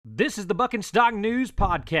This is the Buck and Stock News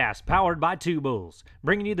Podcast, powered by Two Bulls,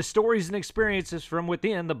 bringing you the stories and experiences from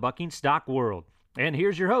within the bucking stock world. And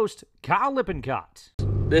here's your host, Kyle Lippincott.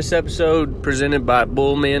 This episode presented by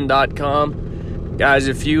bullmen.com. Guys,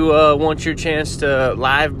 if you want your chance to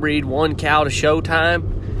live breed one cow to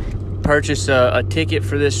Showtime, purchase a ticket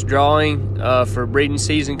for this drawing for breeding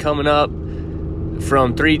season coming up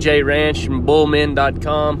from 3J Ranch from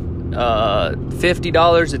bullmen.com.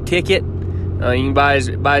 $50 a ticket. You can buy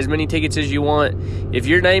as many tickets as you want. If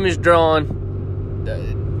your name is drawn,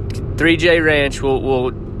 3J Ranch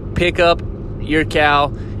will pick up your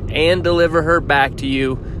cow and deliver her back to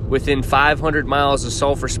you within 500 miles of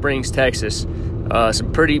Sulphur Springs, Texas.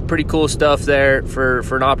 Some pretty cool stuff there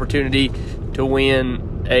for an opportunity to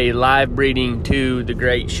win a live breeding to the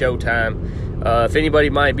great Showtime. If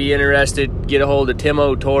anybody might be interested, get a hold of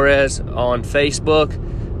Timo Torres on Facebook.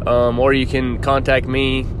 Or you can contact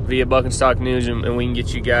me via Buck and Stock News, and we can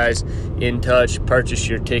get you guys in touch, purchase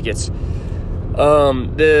your tickets.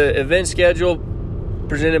 The event schedule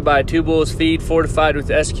presented by Two Bulls Feed, fortified with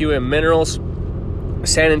SQM minerals.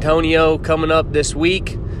 San Antonio coming up this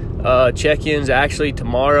week. Check-ins actually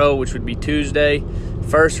tomorrow, which would be Tuesday.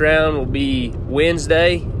 First round will be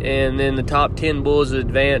Wednesday, and then the top 10 bulls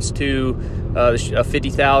advance to a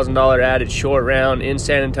 $50,000 added short round in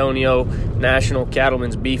San Antonio, National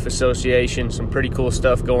Cattlemen's Beef Association. Some pretty cool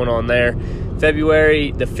stuff going on there.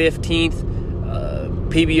 February the 15th,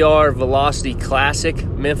 PBR Velocity Classic,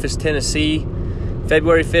 Memphis, Tennessee.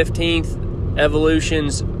 February 15th,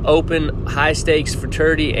 Evolution's Open High Stakes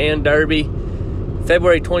Fraternity and Derby.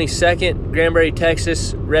 February 22nd, Granbury,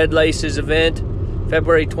 Texas, Red Laces event.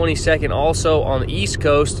 February 22nd, also on the East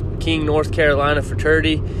Coast, King, North Carolina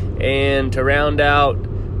Fraternity. And to round out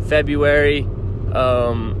February,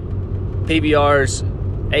 PBR's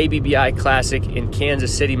ABBI Classic in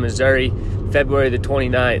Kansas City, Missouri, February the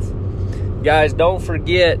 29th. Guys, don't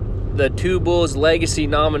forget the Two Bulls Legacy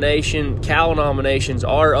nomination, cow nominations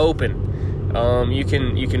are open. You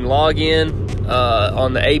can log in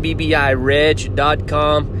on the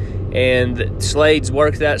ABBIReg.com, and Slade's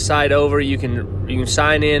worked that site over. You can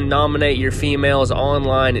sign in, nominate your females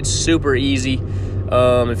online. It's super easy.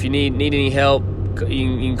 If you need any help,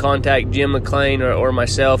 you can contact Jim McLean or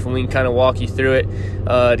myself, and we can kind of walk you through it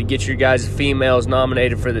to get your guys' females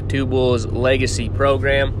nominated for the Two Bulls Legacy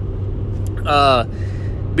program.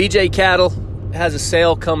 BJ Cattle has a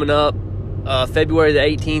sale coming up February the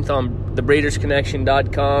 18th on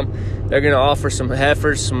thebreedersconnection.com. They're going to offer some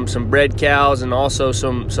heifers, some bred cows, and also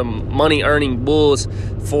some money-earning bulls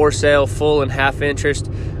for sale, full and half interest.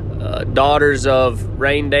 Daughters of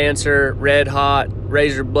Rain Dancer, Red Hot,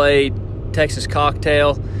 Razor Blade, Texas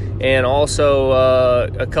Cocktail, and also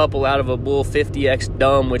a couple out of a bull, 50X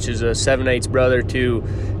Dumb, which is a 7/8 brother to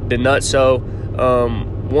Denutso.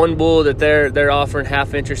 One bull that they're offering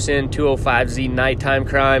half interest in, 205Z Nighttime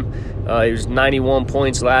Crime. He was 91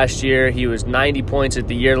 points last year. He was 90 points at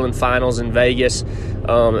the Yearling Finals in Vegas.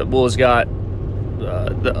 The bull's got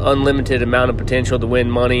the unlimited amount of potential to win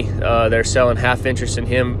money. They're selling half interest in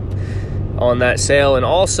him on that sale. And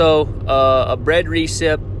also a bred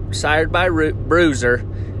recip sired by Bruiser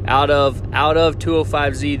out of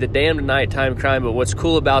 205Z, the damned Nighttime Crime. But what's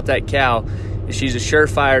cool about that cow is she's a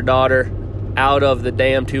surefire daughter out of the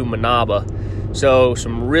dam to Manaba. So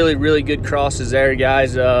some really good crosses there,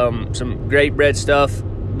 guys. Some great bred stuff.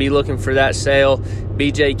 Be looking for that sale.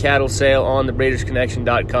 BJ Cattle sale on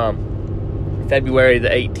thebreedersconnection.com, February the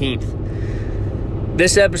 18th.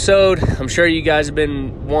 This episode, I'm sure you guys have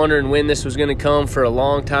been wondering when this was going to come for a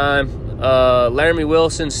long time. Laramie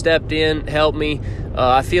Wilson stepped in, helped me.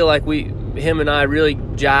 I feel like him and I really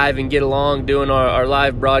jive and get along doing our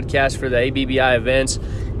live broadcast for the ABBI events.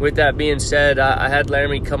 With that being said, I had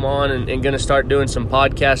Laramie come on and going to start doing some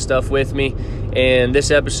podcast stuff with me. And this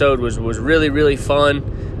episode was really fun.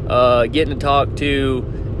 Getting to talk to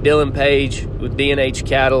Dylan Page with D&H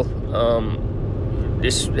Cattle.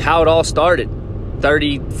 Just how it all started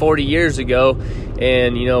 30-40 years ago.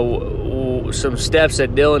 And, some steps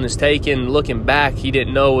that Dylan has taken, looking back, he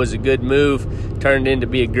didn't know was a good move, turned into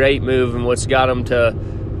be a great move, and what's got them to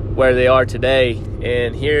where they are today.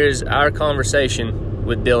 And here's our conversation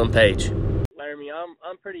with Dylan Page. Laramie,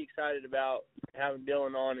 I'm pretty excited about having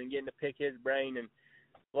Dylan on and getting to pick his brain. And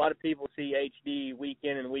a lot of people see HD week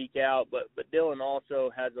in and week out, but Dylan also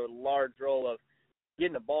has a large role of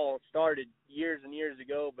getting the ball started years and years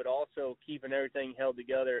ago, but also keeping everything held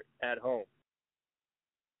together at home.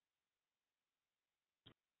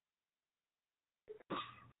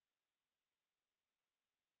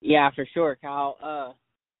 Yeah, for sure, Kyle.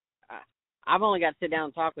 I've only got to sit down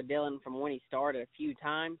and talk with Dylan from when he started a few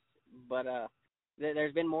times, but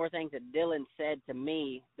there's been more things that Dylan said to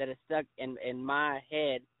me that have stuck in my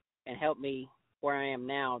head and helped me where I am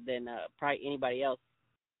now than probably anybody else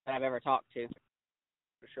that I've ever talked to.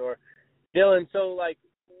 For sure. Dylan, so like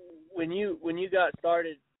when you got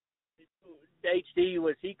started, HD,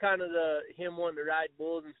 was he kind of him wanting to ride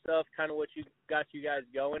bulls and stuff, kind of what got you guys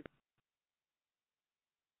going?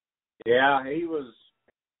 Yeah, he was.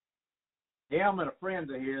 Him and a friend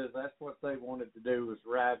of his, that's what they wanted to do, was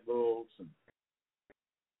ride bulls. And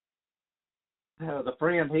the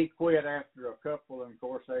friend, he quit after a couple, and of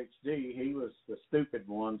course HD, he was the stupid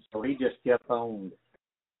one, so he just kept on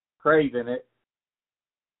craving it.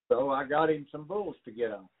 So I got him some bulls to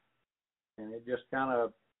get on, and it just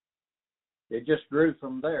grew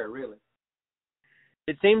from there, really.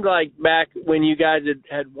 It seemed like back when you guys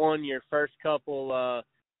had won your first couple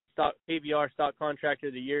PBR Stock Contractor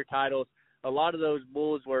of the Year titles, a lot of those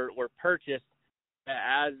bulls were purchased,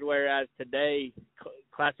 whereas today,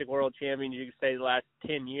 Classic World Champions, you could say the last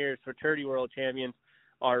 10 years, Futurity World Champions,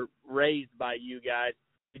 are raised by you guys.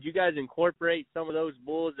 Did you guys incorporate some of those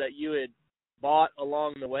bulls that you had bought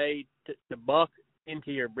along the way to buck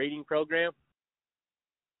into your breeding program?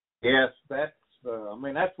 Yes, that's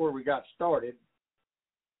where we got started.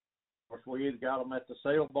 Of course, we either got them at the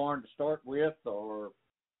sale barn to start with, or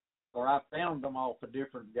I found them off of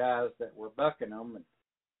different guys that were bucking them. And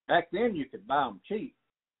back then, you could buy them cheap,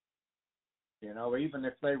 even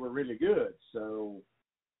if they were really good. So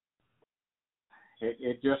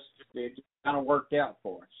it just kind of worked out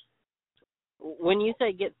for us. When you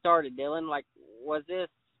say get started, Dylan, like, was this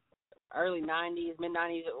early 90s,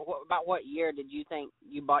 mid-90s? About what year did you think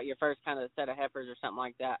you bought your first kind of set of heifers or something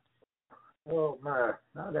like that? Oh, my.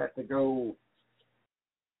 I'd have to go.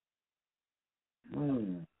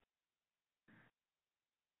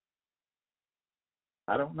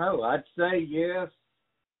 I don't know. I'd say yes.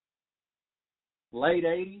 Late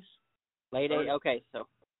 80s. Late 80s? Okay, so.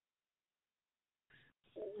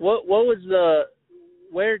 What was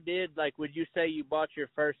would you say you bought your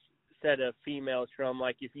first set of females from?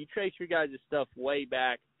 Like, if you trace your guys' stuff way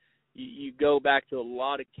back, you go back to a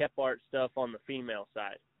lot of Kephart stuff on the female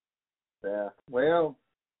side. Yeah. Well,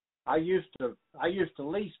 I used to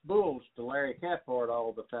lease bulls to Larry Kephart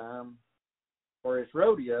all the time for his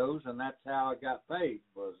rodeos, and that's how I got paid.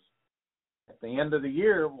 Was at the end of the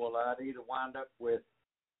year, I'd either wind up with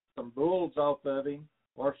some bulls off of him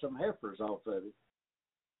or some heifers off of him.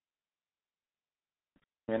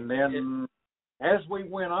 And then as we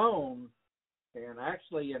went on, and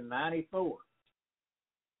actually in 94,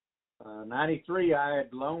 93, I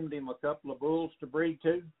had loaned him a couple of bulls to breed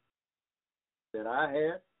to that I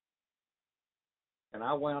had. And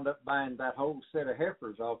I wound up buying that whole set of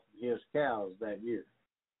heifers off of his cows that year.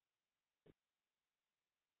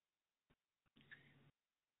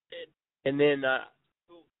 And then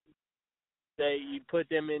you put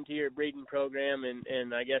them into your breeding program,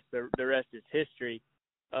 and I guess the rest is history.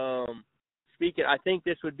 I think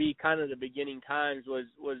this would be kind of the beginning times was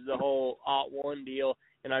the whole OT1 deal,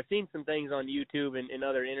 and I've seen some things on YouTube and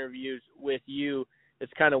other interviews with you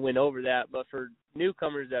that's kind of went over that. But for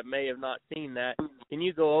newcomers that may have not seen that, can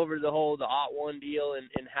you go over the OT1 deal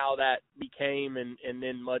and how that became and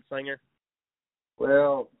then Mudslinger?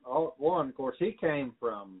 Well, OT1, of course, he came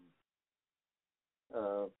from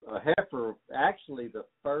a heifer, actually the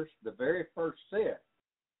very first set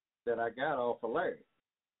that I got off of Larry.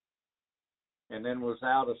 And then was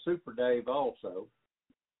out of Super Dave also.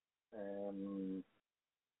 And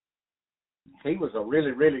he was a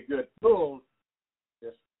really, really good bull.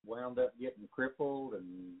 Just wound up getting crippled.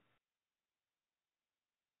 And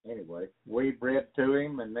anyway, we bred to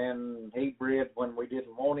him, and then he bred when we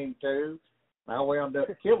didn't want him to. And I wound up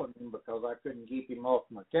killing him because I couldn't keep him off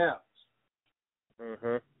my cows.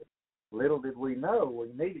 Mm-hmm. Little did we know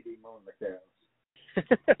we needed him on the cows.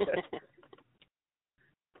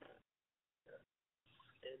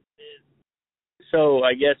 So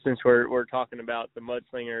I guess since we're talking about the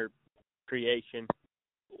Mudslinger creation,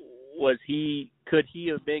 could he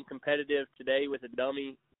have been competitive today with a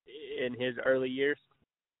dummy in his early years?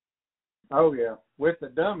 Oh yeah, with the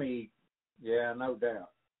dummy, yeah, no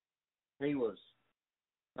doubt. He was.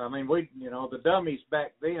 I mean, the dummies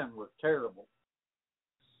back then were terrible.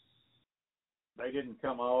 They didn't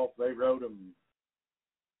come off. They rode them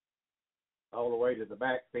all the way to the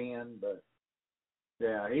back pen, but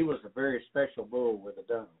yeah, he was a very special bull with a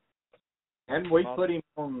dummy. And we put him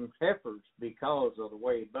on heifers because of the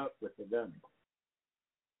way he bucked with the dummy.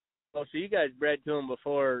 Oh, so you guys bred to him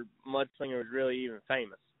before Mudslinger was really even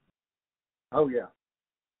famous? Oh, yeah.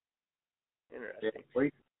 Interesting.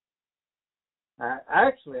 Yeah,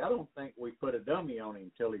 actually, I don't think we put a dummy on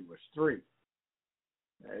him until he was 3.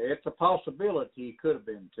 it's a possibility he could have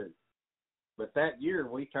been 2. But that year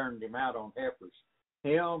we turned him out on heifers.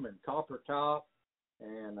 Him and Copper Top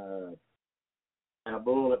and a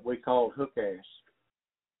bull that we called Hook Ass.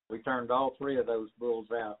 We turned all 3 of those bulls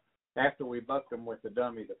out after we bucked them with the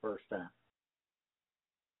dummy the first time.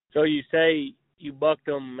 So you say you bucked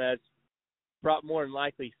them as more than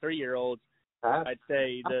likely 3-year-olds. I'd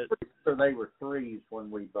say I'm pretty sure they were 3s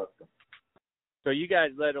when we bucked them. So you guys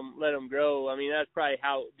let them grow. I mean, that's probably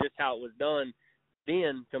how it was done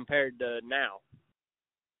then compared to now.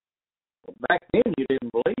 Well, back then you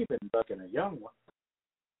didn't believe in bucking a young one.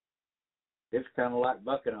 It's kind of like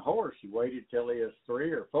bucking a horse. You waited till he was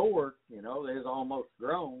 3 or 4. You know, they was almost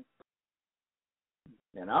grown.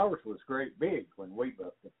 And ours was great big when we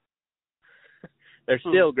bucked them. They're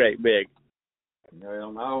still great big.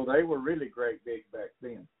 Well, no, they were really great big back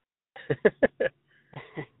then.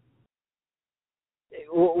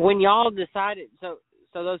 When y'all decided, so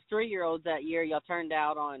those 3-year-olds that year, y'all turned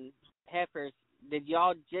out on heifers. Did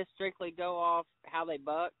y'all just strictly go off how they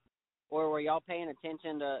bucked, or were y'all paying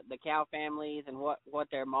attention to the cow families and what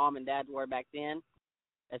their mom and dad were back then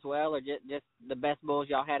as well, or just the best bulls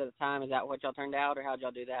y'all had at the time? Is that what y'all turned out, or how'd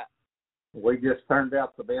y'all do that? We just turned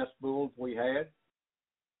out the best bulls we had.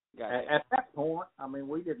 Gotcha. At that point, I mean,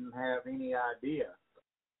 we didn't have any idea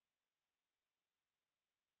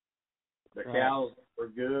the cows were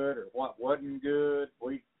good or what wasn't good.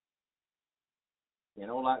 We,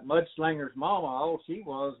 like Mudslinger's mama, all she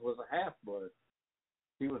was a half-blood.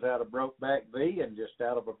 She was out of Brokeback V and just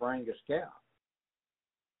out of a Brangus cow.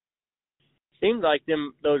 Seems like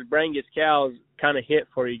those Brangus cows kind of hit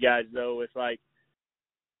for you guys, though, with like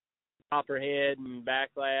Copperhead and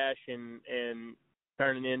Backlash and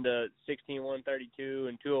turning into 16-132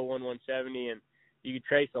 and 201-170, and you could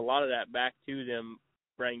trace a lot of that back to them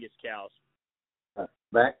Brangus cows.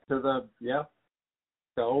 Back to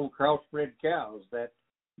the old crossbred cows that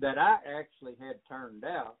I actually had turned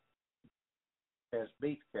out as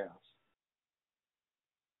beef cows.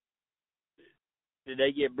 Did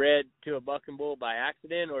they get bred to a bucking bull by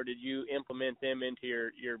accident, or did you implement them into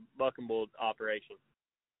your bucking bull operation?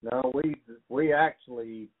 No, we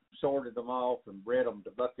actually sorted them off and bred them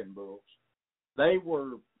to bucking bulls. They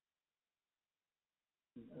were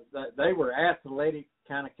athletic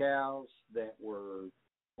kind of cows that were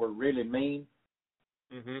really mean.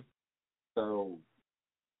 Mm-hmm. So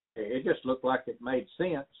it just looked like it made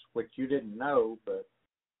sense, which you didn't know, but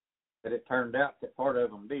it turned out that part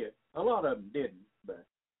of them did. A lot of them didn't, but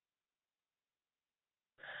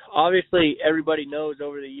obviously everybody knows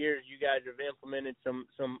over the years you guys have implemented some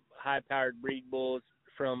high-powered breed bulls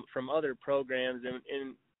from other programs,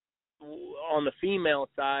 and on the female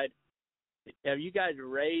side, have you guys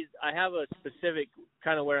raised? I have a specific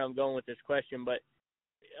kind of where I'm going with this question, but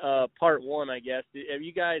part one, I guess.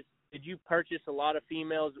 Did you purchase a lot of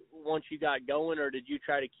females once you got going, or did you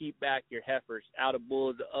try to keep back your heifers out of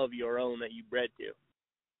bulls of your own that you bred to?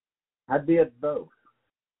 I did both.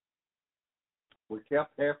 We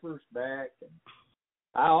kept heifers back, and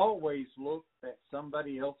I always looked at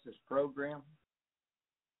somebody else's program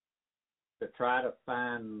to try to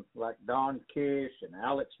find, like Don Kish and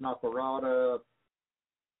Alex Nakarada.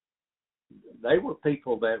 They were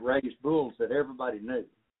people that raised bulls that everybody knew.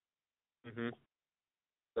 Mm-hmm.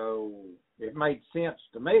 So it made sense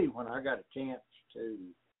to me when I got a chance to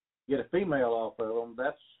get a female off of them.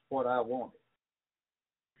 That's what I wanted.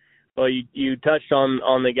 Well, you touched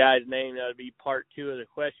on the guy's name. That would be part two of the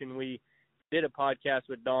question. We did a podcast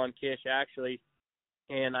with Don Kish, actually,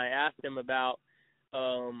 and I asked him about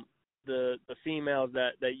the females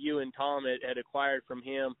that you and Tom had acquired from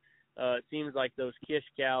him. It seems like those Kish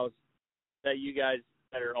cows that you guys,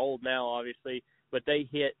 that are old now, obviously, but they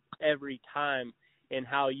hit every time, and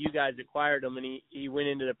how you guys acquired them. And he went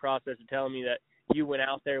into the process of telling me that you went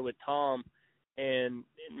out there with Tom, and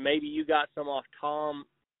maybe you got some off Tom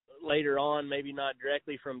later on, maybe not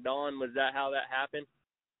directly from Don. Was that how that happened?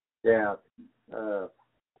 Yeah.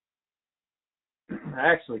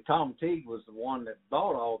 Actually, Tom Teague was the one that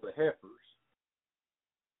bought all the heifers,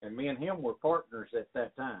 and me and him were partners at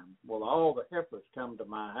that time. Well, all the heifers come to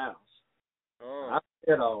my house. Oh. I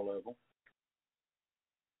fed all of them.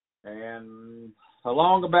 And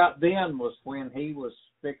along about then was when he was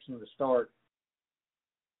fixing to start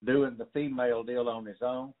doing the female deal on his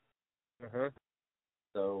own. Uh-huh.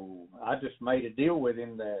 So I just made a deal with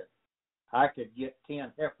him that I could get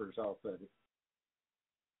 10 heifers off of it.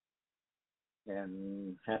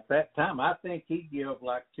 And at that time, I think he'd give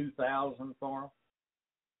like $2,000 for them.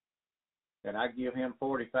 And I'd give him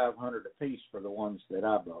 $4,500 a piece for the ones that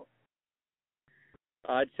I bought.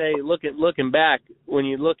 I'd say looking back, when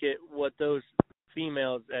you look at what those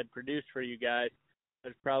females had produced for you guys, it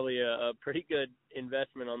was probably a pretty good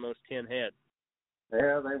investment on those 10 head.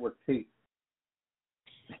 Yeah, they were cheap,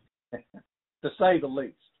 to say the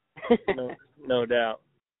least. No doubt.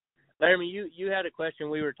 Laramie, you had a question.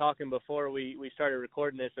 We were talking before we started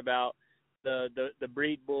recording this about the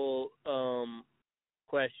breed bull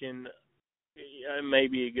question. It may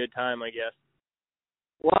be a good time, I guess.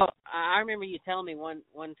 Well, I remember you telling me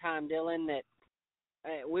one time, Dylan, that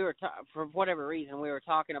we were for whatever reason we were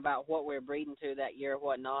talking about what we were breeding to that year or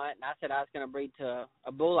whatnot, and I said I was going to breed to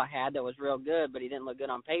a bull I had that was real good, but he didn't look good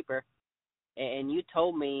on paper. And you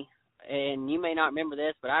told me, and you may not remember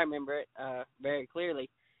this, but I remember it very clearly.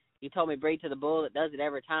 You told me breed to the bull that does it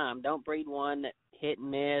every time. Don't breed one that hit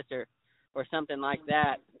and miss or something like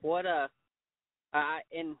that.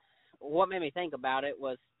 And what made me think about it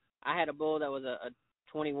was I had a bull that was a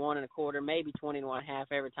 21 and a quarter, maybe 21 and a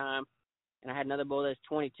half every time, and I had another bull that's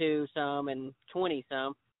 22 some and 20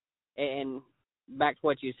 some. And back to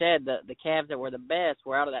what you said, the calves that were the best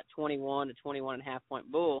were out of that 21 to 21 and a half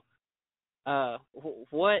point bull.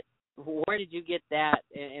 Where did you get that,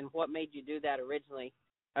 and what made you do that originally?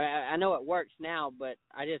 I know it works now, but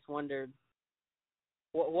I just wondered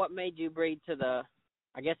what made you breed to the,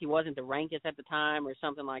 I guess he wasn't the rankest at the time or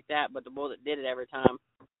something like that, but the bull that did it every time,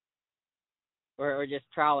 or just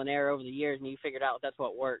trial and error over the years, and you figured out that's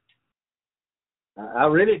what worked. I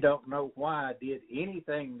really don't know why I did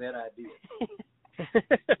anything that I did.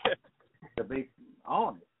 To be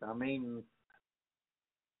honest, I mean,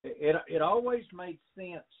 it always made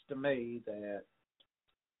sense to me that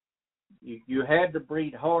you had to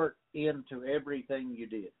breed heart into everything you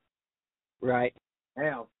did. Right.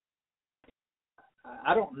 Now,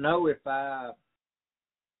 I don't know if I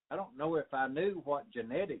knew what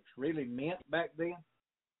genetics really meant back then.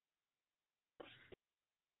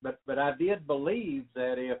 But I did believe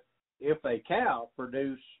that if a cow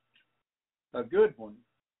produced a good one,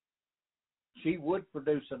 she would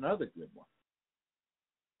produce another good one.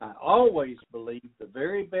 I always believed the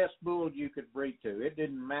very best bull you could breed to, it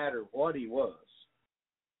didn't matter what he was,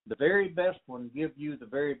 the very best one give you the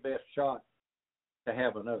very best shot to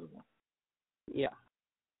have another one. Yeah.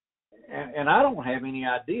 And I don't have any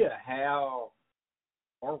idea how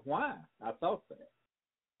or why I thought that.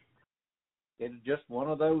 It's just one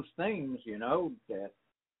of those things, that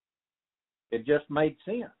it just made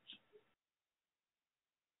sense.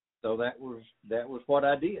 So that was what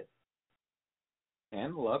I did.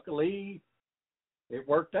 And luckily, it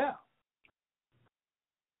worked out.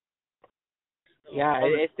 Yeah,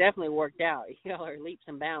 it's definitely worked out. Y'all are leaps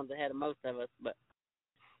and bounds ahead of most of us. But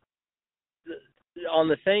on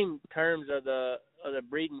the same terms of the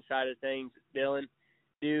breeding side of things, Dylan,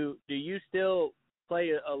 do you still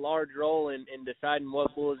play a large role in deciding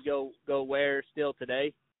what bulls go where still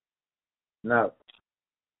today? No.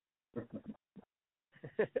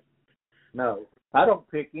 No. I don't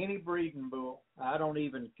pick any breeding bull. I don't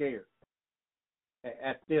even care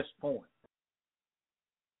at this point.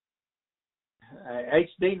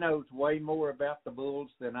 HD knows way more about the bulls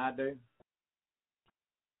than I do.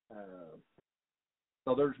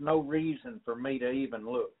 So there's no reason for me to even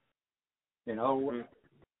look.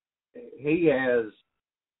 He has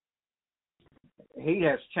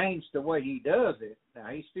changed the way he does it. Now,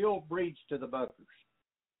 he still breeds to the buckers,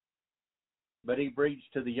 but he breeds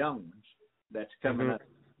to the young ones that's coming up.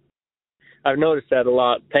 I've noticed that a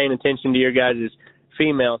lot, paying attention to your guys'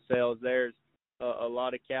 female sales. There's a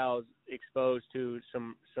lot of cows exposed to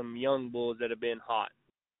some young bulls that have been hot.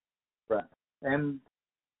 Right. And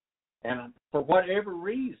for whatever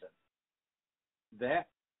reason, that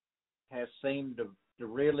has seemed to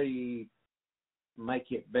really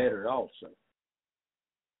make it better also.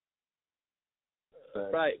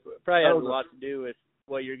 Right. Probably has a lot to do with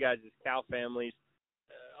what your guys' cow families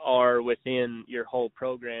are within your whole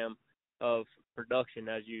program of production,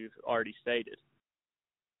 as you've already stated.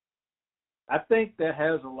 I think that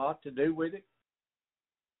has a lot to do with it,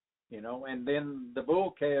 and then the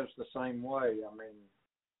bull calves the same way. I mean,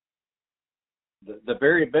 the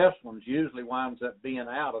very best ones usually winds up being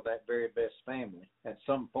out of that very best family at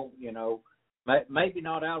some point, maybe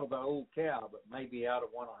not out of the old cow, but maybe out of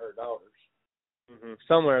one of her daughters. Mm-hmm.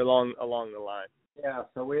 Somewhere along the line. Yeah,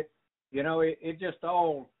 so it just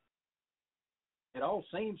all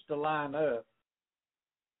seems to line up,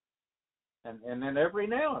 and then every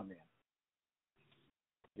now and then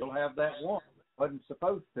you'll have that one that wasn't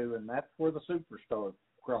supposed to, and that's where the superstar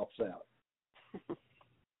crops out.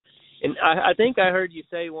 And I think I heard you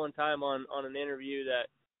say one time on an interview that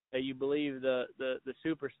you believe the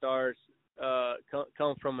superstars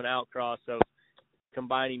come from an outcross of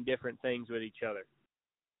combining different things with each other.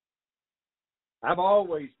 I've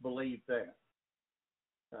always believed that.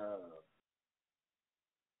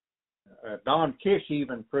 Don Kish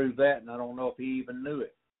even proved that, and I don't know if he even knew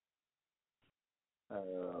it.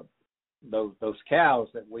 Those cows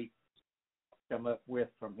that we come up with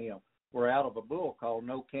from him were out of a bull called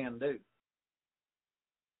No Can Do.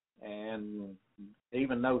 And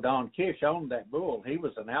even though Don Kish owned that bull, he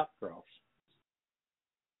was an outcross.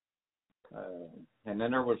 And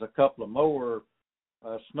then there was a couple of more,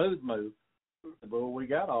 Smooth Move, the bull we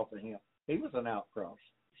got off of him. He was an outcross.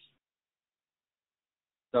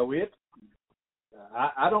 So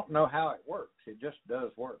I don't know how it works. It just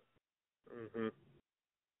does work. Mm-hmm.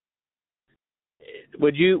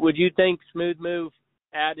 Would you think Smooth Move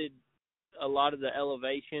added a lot of the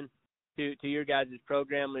elevation to your guys'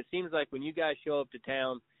 program? It seems like when you guys show up to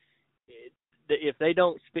town, if they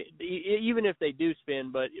don't spin, even if they do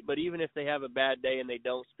spin, but even if they have a bad day and they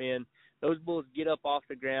don't spin, those bulls get up off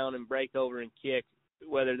the ground and break over and kick,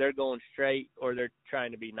 whether they're going straight or they're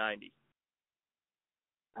trying to be 90.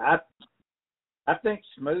 I think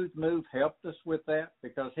Smooth Move helped us with that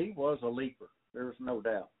because he was a leaper. There's no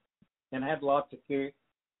doubt. And had lots of kick.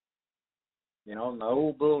 You know, in the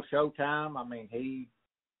old bull Showtime, I mean, he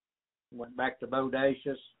went back to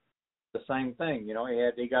Bodacious, the same thing. You know,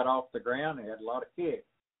 he got off the ground, he had a lot of kick.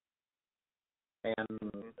 And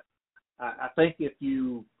I think if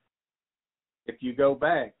you go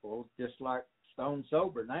back, well, just like Stone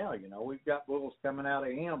Sober now, you know, we've got bulls coming out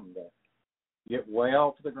of him that get way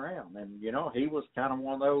off the ground. And, you know, he was kind of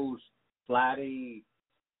one of those flighty,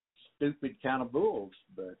 stupid kind of bulls,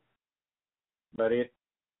 but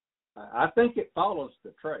I think it follows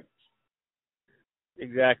the traits.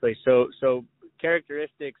 Exactly. So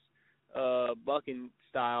characteristics, bucking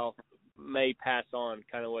style may pass on,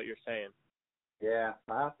 kind of what you're saying. Yeah,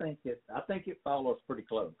 I think it follows pretty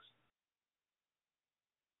close.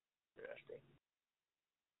 Interesting.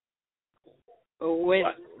 With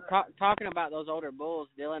talking about those older bulls,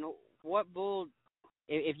 Dylan, what bull,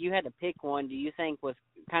 if you had to pick one, do you think was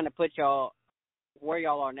kind of put y'all where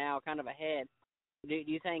y'all are now, kind of ahead? Do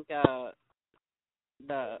you think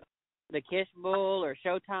the Kish bull or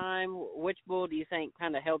Showtime, which bull do you think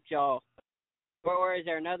kind of helped y'all, or is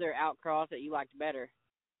there another outcross that you liked better?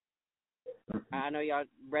 I know y'all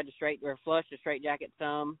bred to straight or flush to straight jacket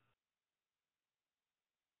some.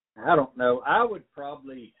 I don't know. I would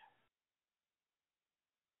probably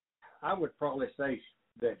say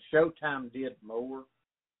that Showtime did more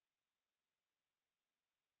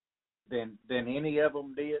than any of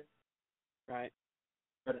them did. Right.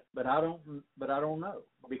 But I don't know,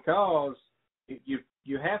 because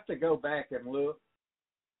you have to go back and look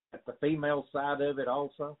at the female side of it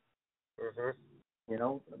also. Mm-hmm. You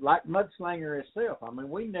know, like Mudslinger itself. I mean,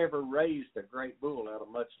 we never raised a great bull out of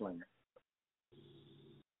Mudslinger,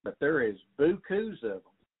 but there is bukus of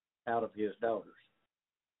them out of his daughters.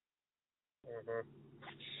 Mm-hmm.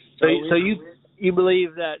 So you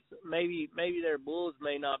believe that maybe their bulls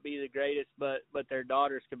may not be the greatest, but their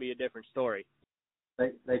daughters could be a different story.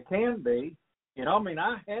 They can be. You know, I mean,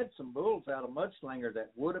 I had some bulls out of Mudslinger that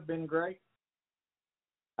would have been great.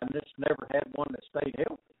 I just never had one that stayed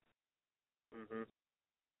healthy. Mm-hmm.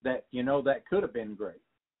 That, you know, that could have been great.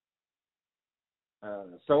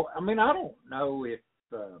 So, I mean, I don't know if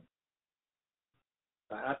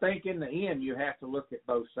I think in the end you have to look at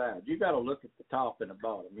both sides. You got to look at the top and the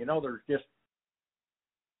bottom. You know, there's just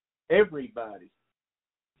everybody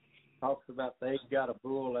talks about they got a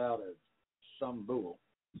bull out of some bull,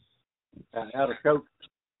 out of Coach,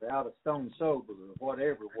 out of Stone Sober or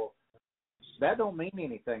whatever. Well, that don't mean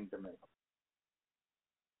anything to me.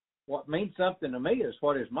 What means something to me is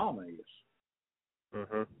what his mama is.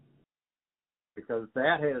 Mm-hmm. Because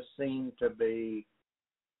that has seemed to be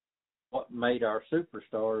what made our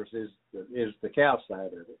superstars is the cow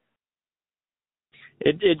side of it.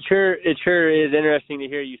 It sure is interesting to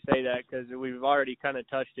hear you say that, because we've already kind of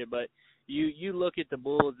touched it, but you look at the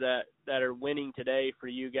bulls that are winning today for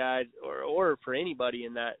you guys, or for anybody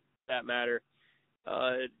in that matter,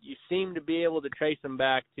 you seem to be able to trace them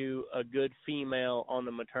back to a good female on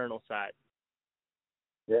the maternal side.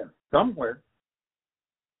 Yeah, somewhere.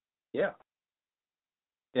 Yeah.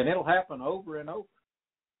 And it'll happen over and over.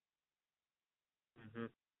 Mm-hmm.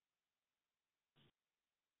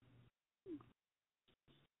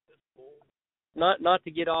 Not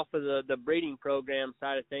to get off of the breeding program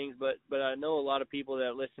side of things, but I know a lot of people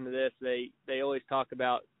that listen to this, they always talk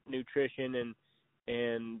about nutrition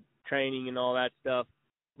and training and all that stuff.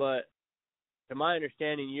 But to my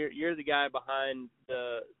understanding, you're the guy behind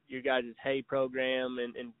your guys' hay program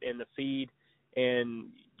and the feed. and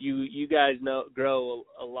you guys grow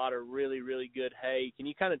a lot of really, really good hay. Can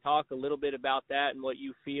you kind of talk a little bit about that and what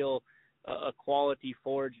you feel a quality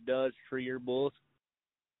forage does for your bulls?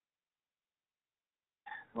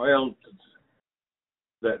 Well,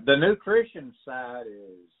 the nutrition side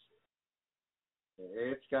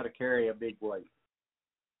it's got to carry a big weight.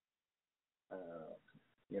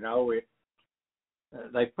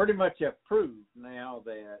 They pretty much have proved now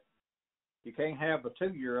that you can't have a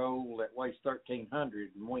 2-year-old that weighs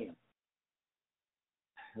 1,300 and win.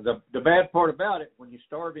 The bad part about it, when you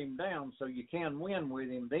starve him down so you can win with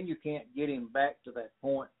him, then you can't get him back to that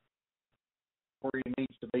point where he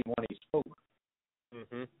needs to be when he's 4.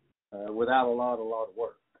 Without a lot of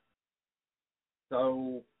work.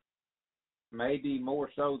 So maybe more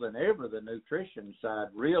so than ever, the nutrition side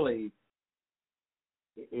really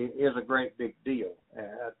is a great big deal.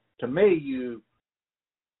 To me, you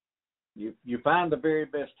find the very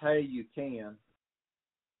best hay you can,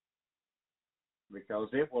 because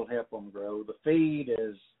it will help them grow. The feed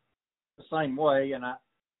is the same way, and I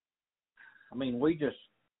mean we just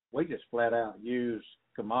flat out use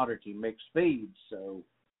commodity mixed feeds, so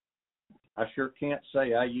I sure can't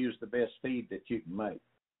say I use the best feed that you can make.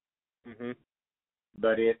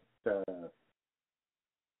 But it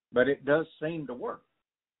does seem to work.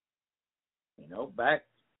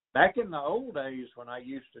 Back in the old days when I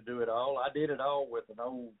used to do it all, I did it all with an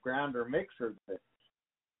old grinder mixer that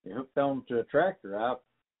you hooked onto a tractor.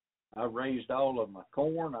 I raised all of my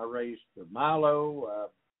corn. I raised the milo.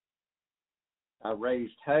 I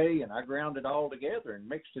raised hay, and I ground it all together and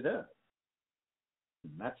mixed it up.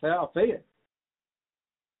 And that's how I fed.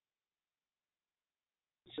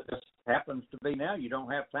 It just happens to be now you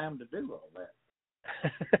don't have time to do all that.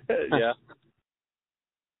 Yeah.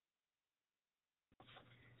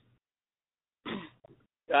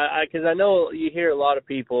 Because I know you hear a lot of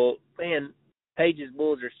people, man, Page's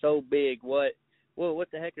bulls are so big. What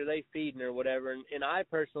the heck are they feeding or whatever? And I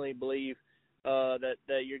personally believe that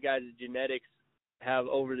your guys' genetics have,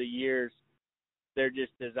 over the years, they're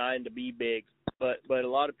just designed to be big. But a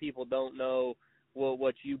lot of people don't know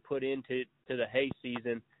what you put into the hay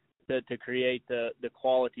season to create the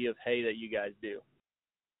quality of hay that you guys do.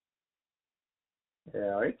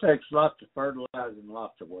 Yeah, it takes lots of fertilizer and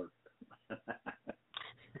lots of work.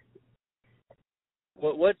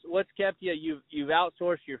 What's kept you? You've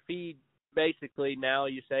outsourced your feed basically now.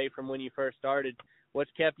 You say from when you first started.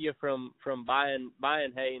 What's kept you from buying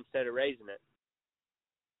hay instead of raising it?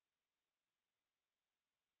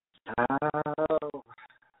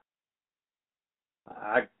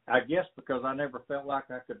 I guess because I never felt like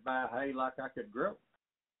I could buy hay like I could grow.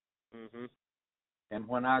 And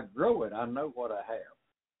when I grow it, I know what I have.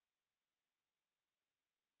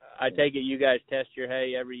 I take it you guys test your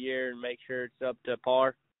hay every year and make sure it's up to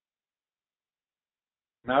par?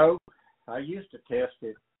 No, I used to test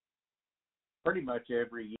it pretty much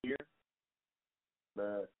every year.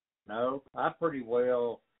 But no, I pretty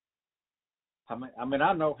well, I mean,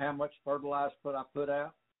 I know how much fertilizer I put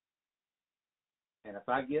out. And if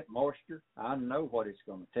I get moisture, I know what it's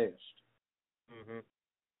going to test.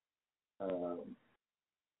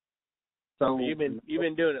 So you've been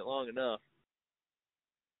doing it long enough.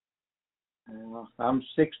 I'm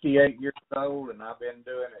 68 years old, and I've been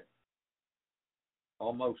doing it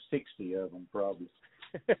almost 60 of them, probably.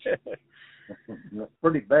 That's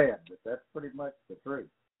pretty bad, but that's pretty much the truth.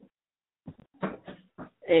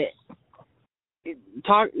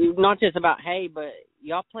 Talk not just about hay, but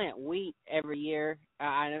y'all plant wheat every year.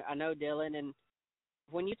 I know, Dylan. And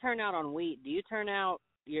when you turn out on wheat, do you turn out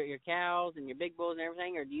your cows and your big bulls and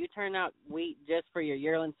everything, or do you turn out wheat just for your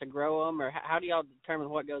yearlings to grow them, or how do y'all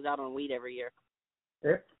determine what goes out on wheat every year?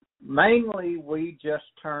 Mainly, we just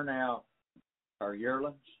turn out our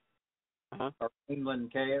yearlings, our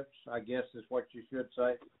England calves, I guess is what you should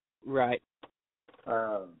say. Right.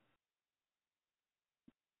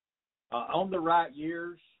 On the right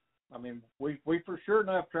years, I mean, we for sure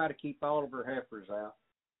enough try to keep all of our heifers out.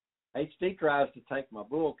 HD tries to take my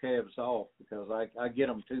bull calves off because I get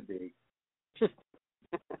them too big.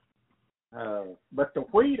 But the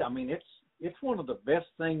wheat, I mean, it's one of the best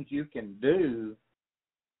things you can do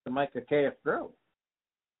to make a calf grow.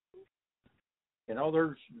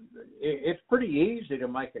 It's pretty easy to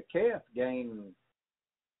make a calf gain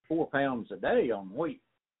 4 pounds a day on wheat.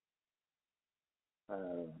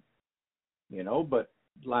 But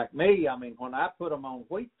like me, I mean, when I put them on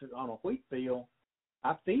a wheat field,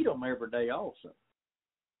 I feed them every day also.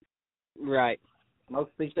 Right.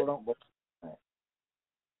 Most people don't believe that.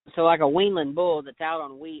 So like a weanling bull that's out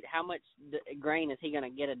on wheat, how much grain is he going to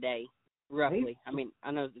get a day, roughly? I mean, I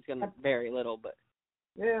know it's going to vary a little, but.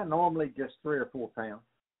 Yeah, normally just 3 or 4 pounds.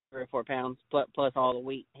 3 or 4 pounds plus all the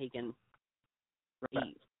wheat he can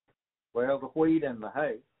eat. Well, the wheat and the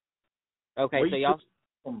hay. Okay, so y'all.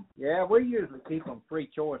 We usually keep them free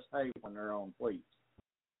choice hay when they're on wheat.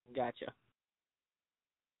 Gotcha.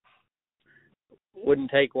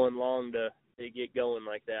 Wouldn't take one long to get going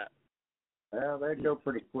like that. Well, they go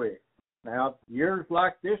pretty quick. Now, years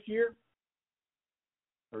like this year,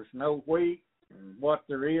 there's no wheat, and what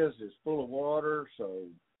there is full of water, so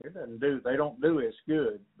they don't do as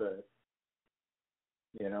good, but,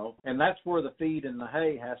 and that's where the feed and the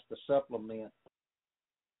hay has to supplement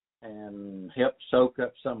and help soak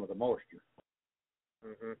up some of the moisture.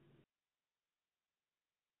 Mm-hmm.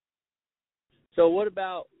 So what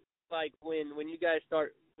about, like, when you guys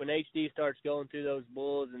when HD starts going through those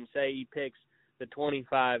bulls and say he picks the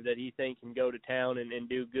 25 that he thinks can go to town and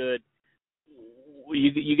do good,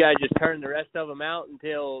 you guys just turn the rest of them out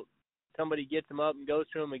until somebody gets them up and goes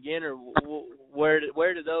through them again, or where do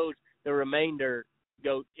the remainder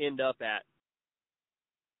end up at?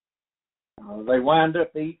 They wind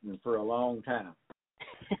up eating for a long time.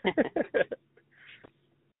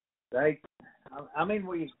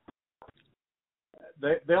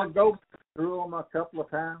 They'll go through them a couple of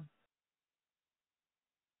times,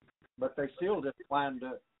 but they still just wind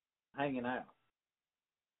up hanging out,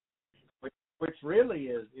 which really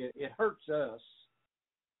it hurts us,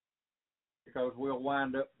 because we'll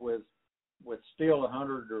wind up with still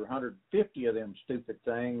 100 or 150 of them stupid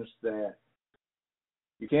things that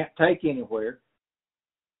you can't take anywhere.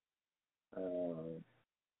 So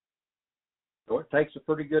it takes a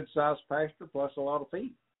pretty good sized pasture plus a lot of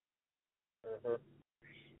feed. Uh-huh.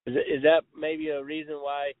 Is that maybe a reason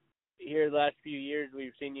why here the last few years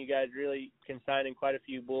we've seen you guys really consigning quite a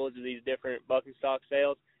few bulls to these different bucking stock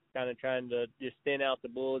sales, kind of trying to just thin out the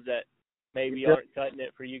bulls that maybe aren't cutting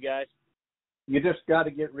it for you guys? You just got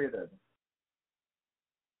to get rid of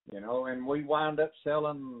them. And we wind up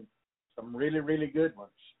selling some really, really good ones.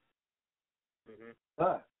 Mm-hmm.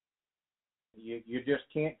 But you just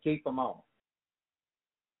can't keep them all.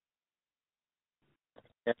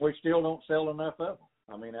 And we still don't sell enough of them.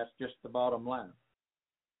 I mean, that's just the bottom line.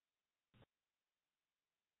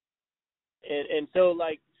 And so,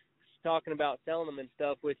 like, talking about selling them and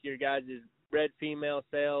stuff with your guys' bred female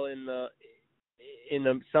sale in the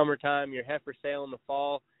summertime, your heifer sale in the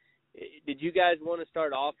fall, did you guys want to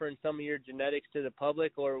start offering some of your genetics to the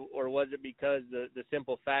public, or was it because the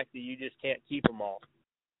simple fact that you just can't keep them all?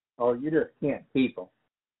 Oh, you just can't keep them.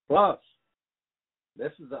 Plus,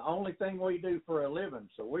 this is the only thing we do for a living,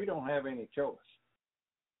 so we don't have any choice.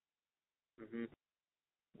 Mm-hmm.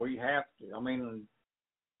 We have to. I mean,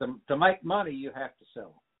 to make money, you have to sell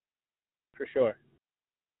them. For sure.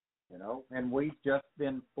 And we've just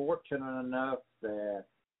been fortunate enough that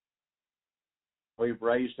we've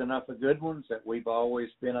raised enough of good ones that we've always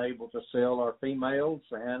been able to sell our females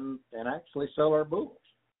and actually sell our bulls.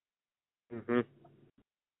 Mm-hmm.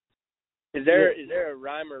 Is there a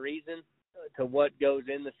rhyme or reason to what goes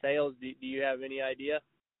in the sales? Do you have any idea?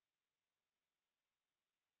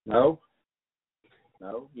 No.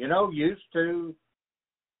 Used to,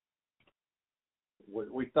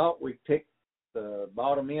 we thought we picked the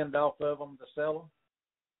bottom end off of them to sell them.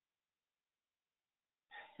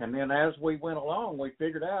 And then as we went along, we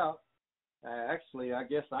figured out, actually, I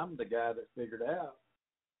guess I'm the guy that figured out,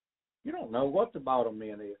 you don't know what the bottom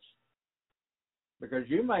end is. Because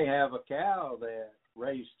you may have a cow that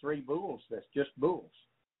raised 3 bulls that's just bulls.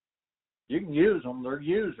 You can use them, they're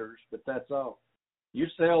users, but that's all. You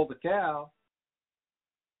sell the cow,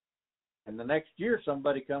 and the next year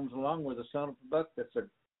somebody comes along with a son of a buck that's a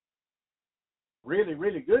really,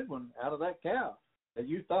 really good one out of that cow that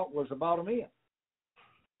you thought was a bottom end.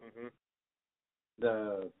 Mm-hmm.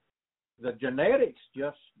 The genetics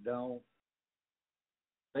just don't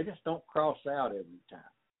cross out every time.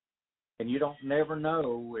 And you don't never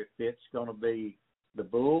know if it's going to be the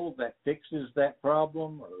bull that fixes that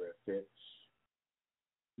problem or if it's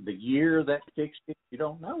the year that fixed it. You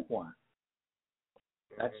don't know why.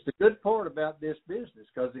 That's the good part about this business,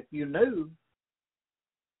 because if you knew,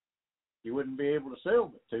 you wouldn't be able to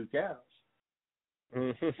sell but 2 cows.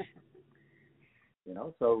 Mm-hmm.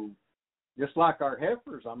 So just like our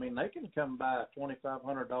heifers, I mean, they can come by a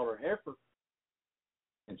 $2,500 heifer,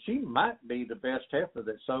 and she might be the best heifer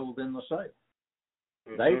that sold in the sale.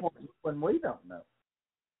 Mm-hmm. They won't know when we don't know.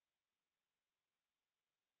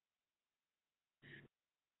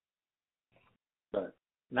 But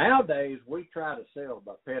nowadays, we try to sell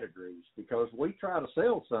by pedigrees because we try to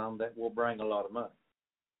sell some that will bring a lot of money.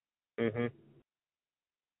 Mm-hmm.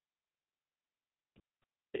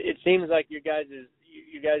 It seems like your guys'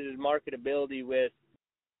 marketability with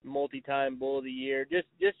multi-time Bull of the Year. Just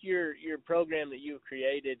your program that you've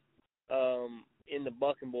created in the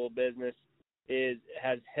buck and bull business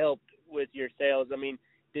has helped with your sales. I mean,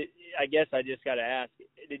 I guess I just got to ask,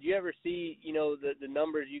 did you ever see, the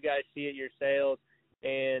numbers you guys see at your sales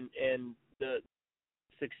and the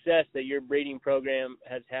success that your breeding program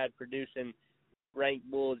has had producing ranked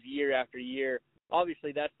bulls year after year?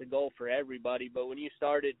 Obviously, that's the goal for everybody, but when you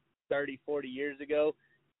started 30, 40 years ago,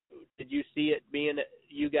 did you see it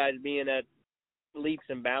you guys being at leaps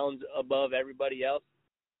and bounds above everybody else?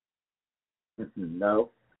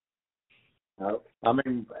 No. I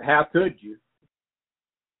mean, how could you?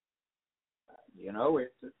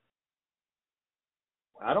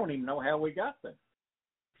 I don't even know how we got there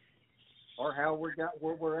or how we got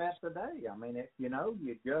where we're at today. I mean,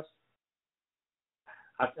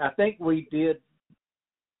 I think we did.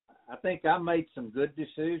 I think I made some good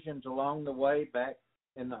decisions along the way back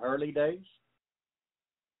in the early days,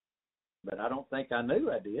 but I don't think I knew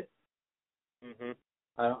I did. Mm-hmm.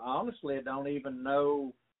 I honestly don't even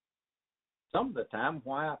know some of the time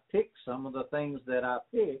why I picked some of the things that I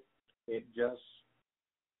picked. It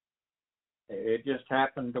just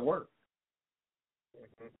happened to work.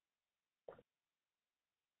 Mm-hmm.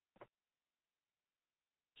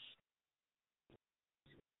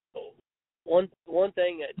 One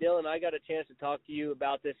thing, Dylan, I got a chance to talk to you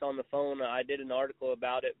about this on the phone. I did an article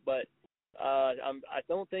about it, but I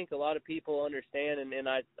don't think a lot of people understand, and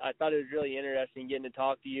I thought it was really interesting getting to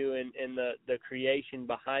talk to you and the creation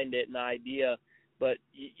behind it and the idea. But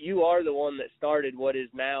you are the one that started what is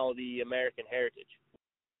now the American Heritage.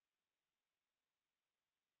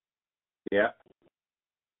 Yeah.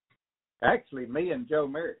 Actually, me and Joe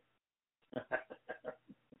Merritt.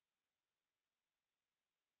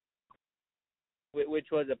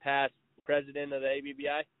 Which was a past president of the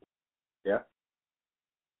ABBI? Yeah.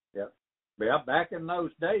 Back in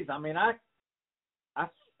those days, I mean, I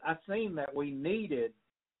seen that we needed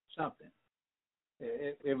something.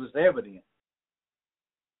 It was evident.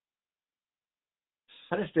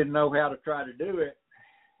 I just didn't know how to try to do it.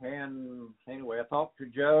 And anyway, I talked to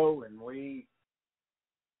Joe, and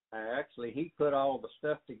he put all the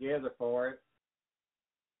stuff together for it.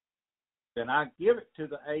 Then I give it to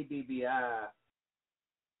the ABBI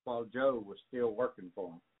while Joe was still working for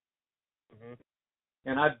him. Mm-hmm.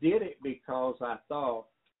 And I did it because I thought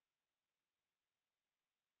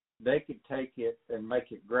they could take it and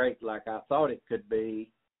make it great like I thought it could be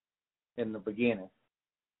in the beginning.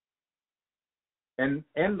 And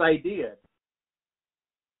they did.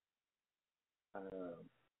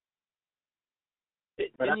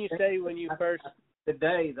 Didn't you say when you first...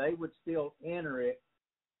 Today, they would still enter it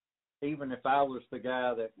even if I was the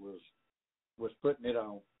guy that was putting it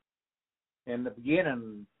on. In the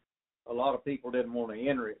beginning, a lot of people didn't want to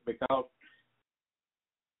enter it because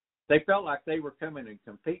they felt like they were coming and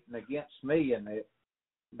competing against me, and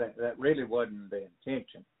that really wasn't the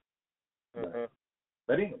intention. Uh-huh.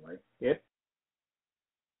 But anyway, it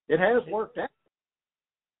has worked out.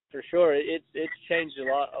 For sure, it's changed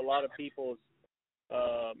a lot of people's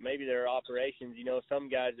maybe their operations. Some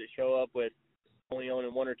guys that show up with only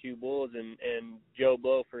owning one or two bulls, and Joe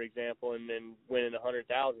Blow, for example, and then winning $100,000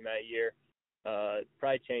 that year,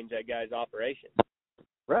 probably changed that guy's operation.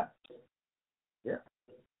 Right. Yeah.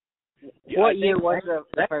 What year was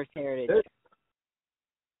the first Heritage?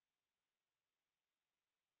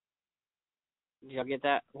 Did y'all get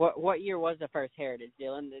that? What year was the first Heritage,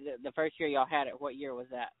 Dylan? The first year y'all had it, what year was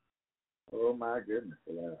that? Oh, my goodness.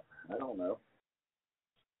 I don't know.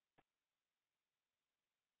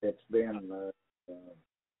 It's been...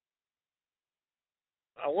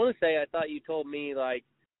 I want to say I thought you told me like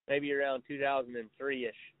maybe around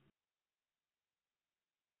 2003-ish.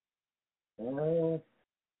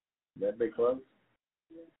 That'd be close.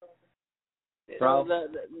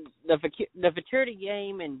 The futurity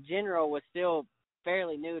game in general was still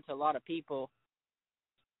fairly new to a lot of people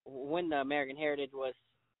when the American Heritage was,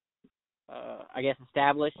 I guess,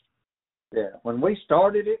 established. Yeah, when we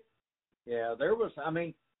started it, there was, I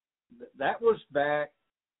mean, that was back,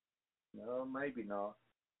 no, maybe not.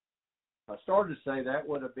 I started to say that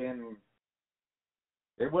would have been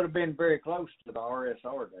very close to the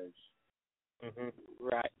RSR days. Mm-hmm.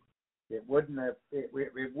 Right. It wouldn't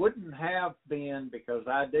have been, because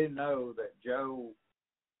I do know that Joe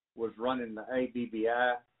was running the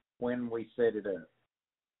ABBI when we set it up,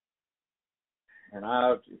 and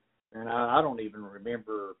I don't even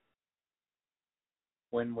remember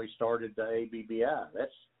when we started the ABBI.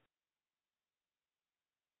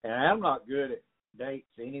 And I'm not good at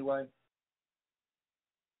dates anyway.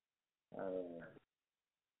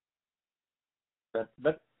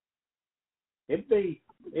 But it'd be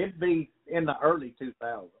it'd be in the early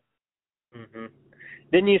 2000s. Mm-hmm.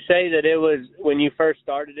 Didn't you say that it was when you first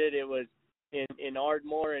started it? It was in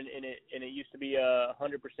Ardmore, and it used to be 100%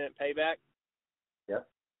 payback. Yep.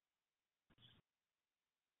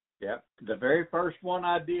 Yep. The very first one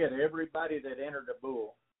I did, everybody that entered a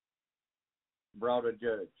bull brought a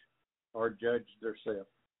judge or judged themselves.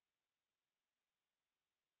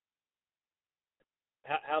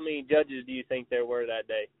 How many judges do you think there were that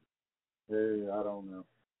day? I don't know.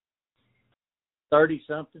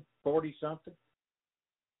 30-something, 40-something.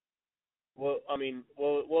 Well, I mean,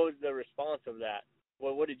 what was the response of that?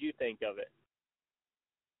 What did you think of it?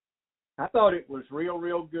 I thought it was real,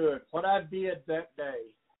 real good. What I did that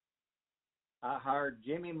day, I hired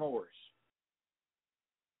Jimmy Morris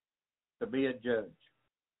to be a judge.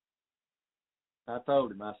 I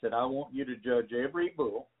told him, I said, I want you to judge every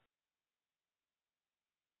bull.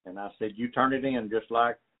 And I said, you turn it in just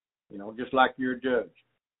like you're a judge.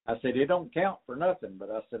 I said, it don't count for nothing, but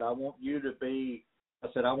I said, I want you to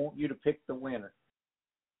pick the winner.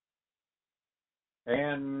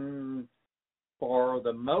 And for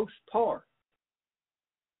the most part,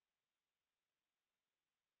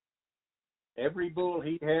 every bull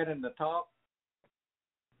he had in the top,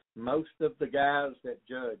 most of the guys that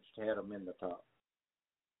judged had them in the top.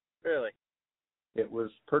 Really? It was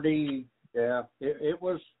pretty, it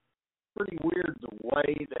was pretty weird the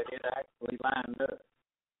way that it actually lined up.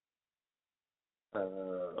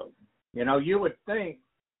 You would think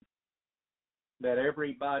that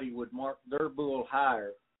everybody would mark their bull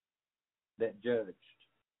higher that judged.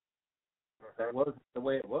 That wasn't the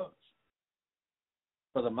way it was.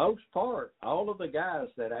 For the most part, all of the guys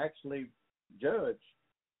that actually judged,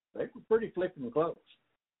 they were pretty flipping close.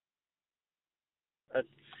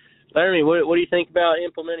 Laramie, what do you think about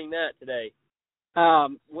implementing that today?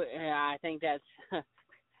 I think that's.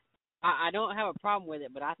 I don't have a problem with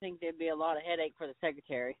it, but I think there'd be a lot of headache for the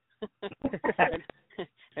secretary.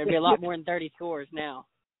 There'd be a lot more than 30 scores now.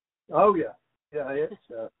 Oh yeah, it's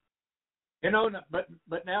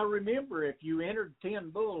but now remember, if you entered 10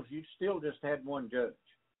 bulls, you still just had one judge.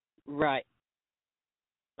 Right.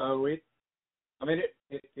 So it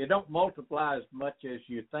don't multiply as much as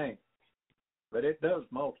you think, but it does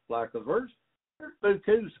multiply because there's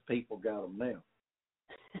bukus of people got them now.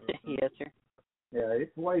 Yes, sir. Yeah,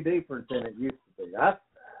 it's way different than it used to be. I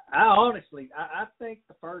honestly think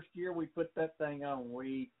the first year we put that thing on,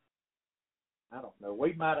 I don't know,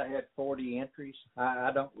 we might have had 40 entries.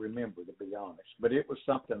 I don't remember, to be honest, but it was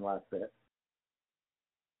something like that.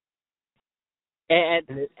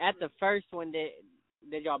 At the first one, did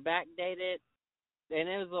y'all backdate it? And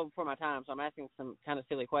it was a little before my time, so I'm asking some kind of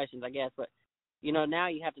silly questions, I guess. But, now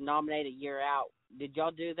you have to nominate a year out. Did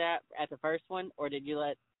y'all do that at the first one, or did you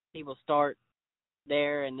let people start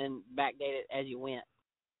there and then backdate it as you went?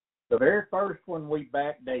 The very first one, we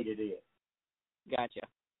backdated it. Gotcha.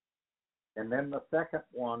 And then the second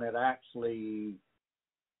one, it actually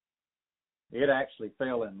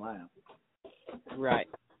fell in line. Right.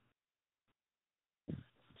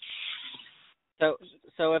 So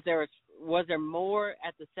if there was there more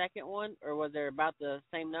at the second one, or was there about the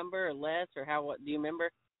same number or less, or what do you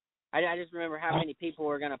remember? I just remember how many people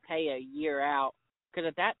were going to pay a year out, because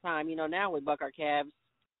at that time, now we buck our calves.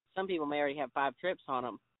 Some people may already have 5 trips on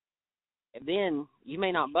them. And then you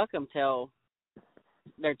may not buck them till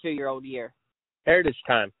their 2-year-old year. Heritage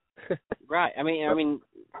time. Right. I mean,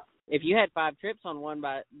 if you had 5 trips on one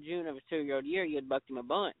by June of his 2-year-old year, you'd bucked him a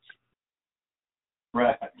bunch.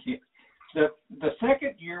 Right. The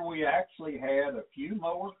second year we actually had a few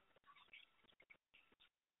more,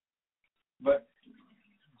 but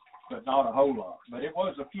not a whole lot. But it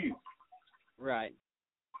was a few. Right.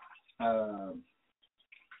 The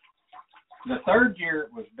third year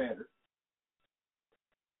it was better.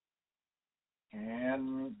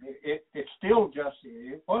 And it still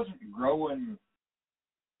it wasn't growing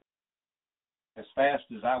as fast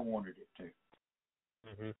as I wanted it to.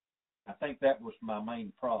 Mm-hmm. I think that was my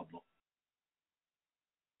main problem.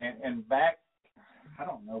 And back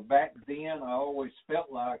then I always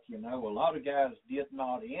felt like, a lot of guys did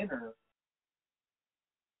not enter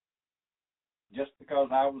just because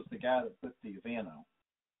I was the guy that put the event on.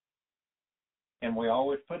 And we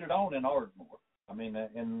always put it on in Ardmore. I mean,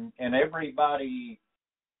 and everybody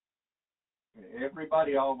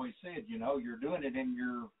always said, you're doing it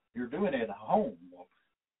you're doing it at home. Well,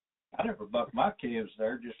 I never bucked my calves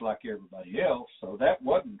there just like everybody else, so that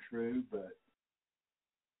wasn't true, but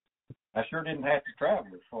I sure didn't have to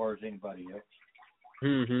travel as far as anybody else.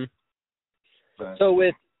 Mm-hmm. But, so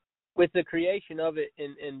with the creation of it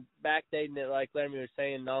and backdating it, like Laramie was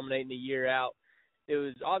saying, nominating a year out, it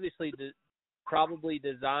was obviously probably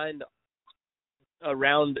designed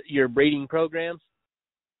around your breeding programs?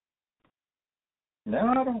 No,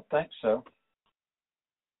 I don't think so.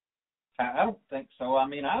 I don't think so. I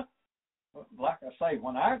mean, like I say,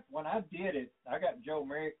 when I did it, I got Joe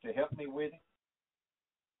Merrick to help me with it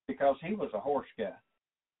because he was a horse guy.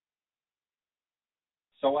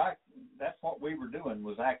 So that's what we were doing,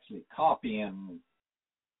 was actually copying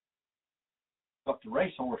what the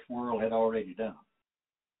racehorse world had already done.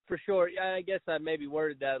 For sure. I guess I maybe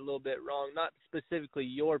worded that a little bit wrong. Not specifically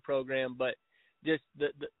your program, but just the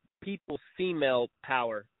people's female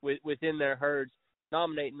power within their herds,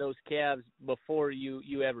 nominating those calves before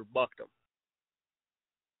you ever bucked them.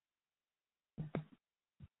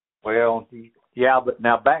 Well, yeah, but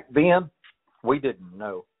now back then, we didn't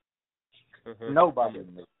know. Mm-hmm. Nobody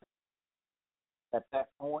knew. At that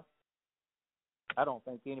point, I don't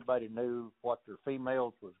think anybody knew what their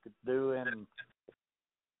females was doing.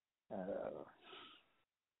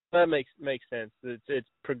 That makes sense. It's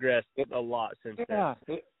progressed a lot since then.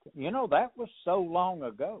 Yeah, that was so long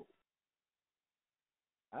ago.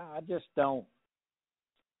 I just don't.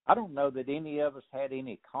 I don't know that any of us had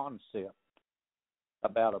any concept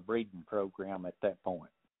about a breeding program at that point.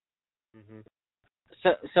 Mm-hmm.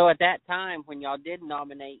 So at that time when y'all did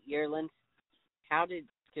nominate yearlings, how did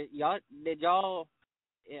y'all?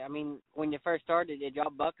 I mean, when you first started, did y'all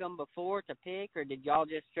buck them before to pick, or did y'all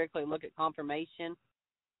just strictly look at conformation?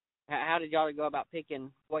 How did y'all go about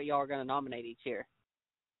picking what y'all are going to nominate each year?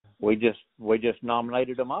 We just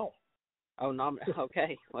nominated them all. Oh,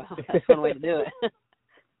 okay. Well, that's one way to do it.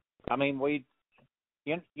 I mean,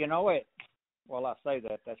 you know it. Well, I say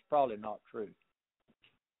that's probably not true.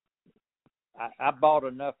 I bought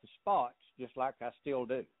enough spots, just like I still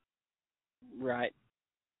do. Right.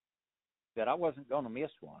 That I wasn't going to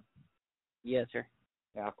miss one. Yes, sir.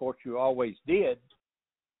 Now, of course, you always did,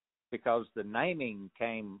 because the naming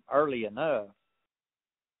came early enough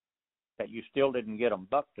that you still didn't get them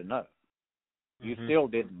bucked enough. You still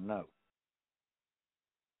didn't know.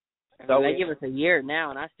 So they give us a year now,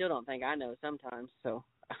 and I still don't think I know sometimes. So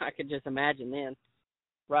I could just imagine then.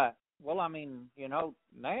 Right. Well, I mean,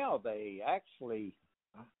 now they actually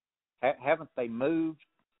haven't they moved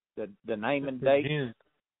the naming date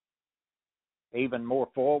even more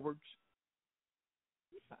forwards?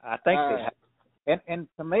 I think they have. And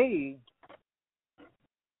to me,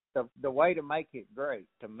 the way to make it great,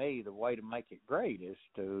 is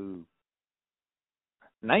to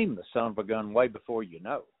name the son of a gun way before you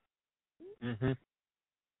know. Mm-hmm.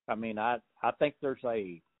 I mean, I think there's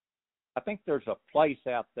a place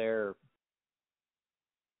out there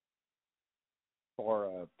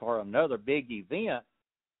for another big event,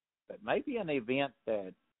 but maybe an event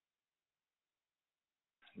that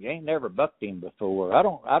you ain't never bucked him before. I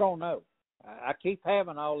don't know. I keep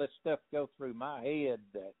having all this stuff go through my head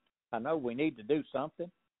that I know we need to do something,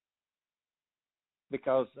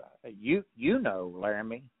 because you know,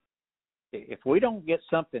 Laramie, if we don't get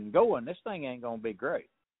something going, this thing ain't gonna be great.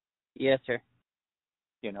 Yes, sir.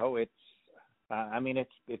 It's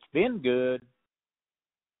been good,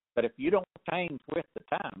 but if you don't change with the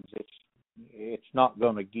times, it's not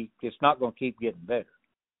gonna keep getting better.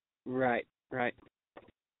 Right.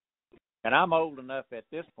 And I'm old enough at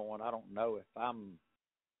this point, I don't know if I'm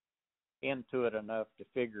into it enough to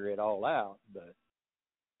figure it all out, but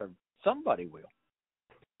somebody will.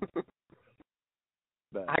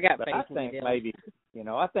 But I think maybe,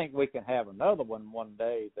 I think we can have another one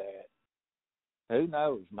day that, who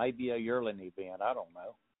knows, maybe a yearling event, I don't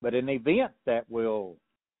know. But an event that will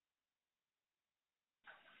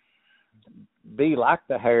be like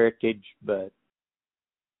the Heritage, but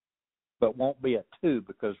won't be a 2,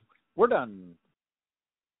 because we're done.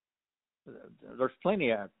 There's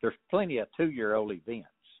plenty of 2-year-old events.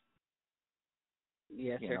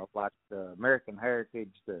 Yes, sir. Like the American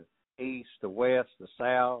Heritage, the East, the West, the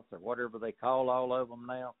South, or whatever they call all of them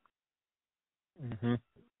now. Mm-hmm.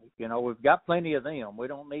 We've got plenty of them. We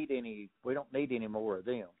don't need any more of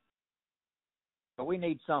them. But we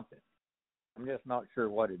need something. I'm just not sure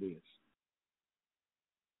what it is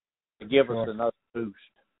to give us another boost.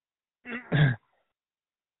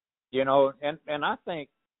 And I think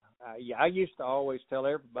I used to always tell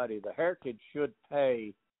everybody the Heritage should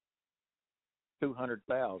pay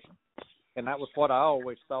 $200,000, and that was what I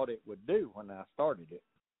always thought it would do when I started it.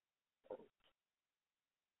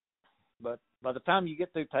 But by the time you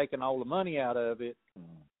get through taking all the money out of it,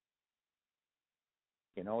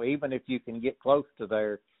 even if you can get close to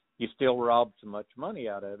there, you still rob so much money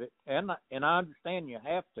out of it. And I understand you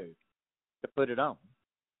have to put it on.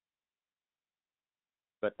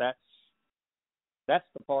 But that's that's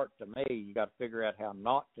the part to me. You got to figure out how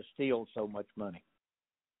not to steal so much money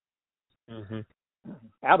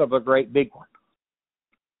out of a great big one.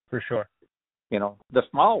 For sure. You know, the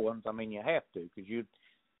small ones, I mean, you have to, because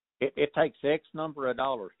it takes X number of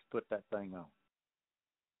dollars to put that thing on.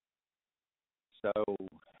 So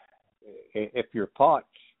if your pot's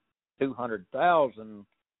 200,000,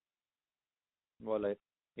 well, it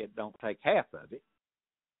don't take half of it.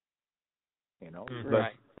 You know,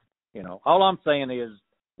 Right. But, you know, all I'm saying is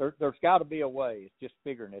there's got to be a way. It's just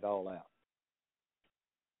figuring it all out.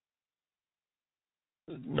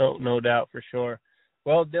 No doubt, for sure.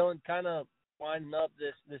 Well, Dylan, kind of winding up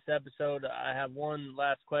this episode, I have one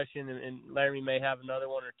last question, and Larry may have another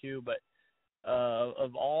one or two, but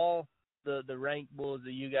of all the ranked bulls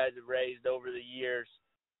that you guys have raised over the years,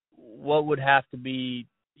 what would have to be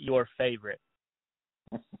your favorite?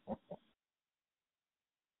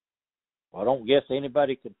 I don't guess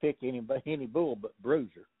anybody could pick any bull but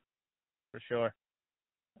Bruiser. For sure.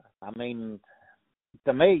 I mean,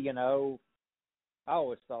 to me, you know, I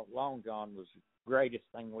always thought Long John was the greatest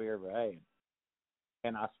thing we ever had,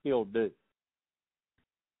 and I still do.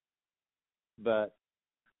 But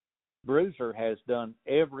Bruiser has done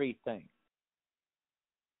everything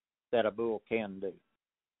that a bull can do.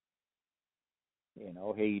 You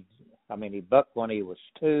know, he bucked when he was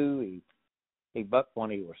 2. He bucked when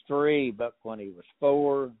he was 3. He bucked when he was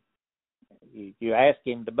 4. You ask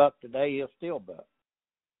him to buck today, he'll still buck.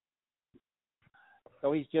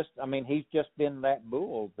 So he's just been that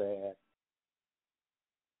bull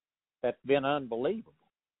that's been unbelievable.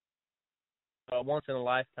 A once in a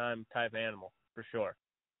lifetime type animal, for sure.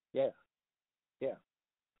 Yeah.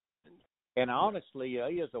 And honestly,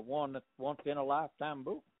 he is a once in a lifetime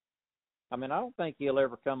bull. I mean, I don't think he'll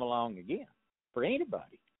ever come along again for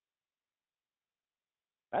anybody.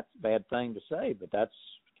 That's a bad thing to say, but that's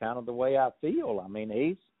kind of the way I feel. I mean,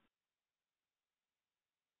 he's,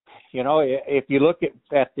 you know, if you look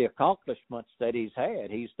at the accomplishments that he's had,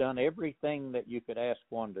 he's done everything that you could ask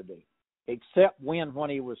one to do, except win when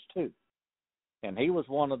he was 2. And he was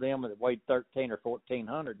one of them that weighed 1,300 or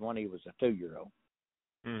 1,400 when he was a 2-year-old.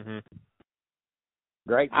 Mm-hmm.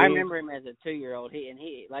 Great. I remember him as a 2-year-old.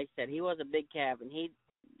 He, like I said, he was a big calf, and he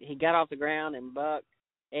got off the ground and bucked.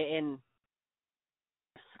 And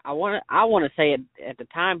I want to say at the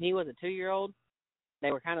time he was a 2-year-old, they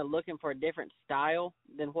were kind of looking for a different style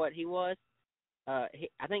than what he was. I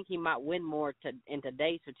think he might win more in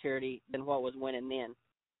today's maturity than what was winning then.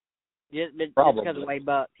 Just because of the way he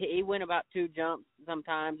bucked. He went about 2 jumps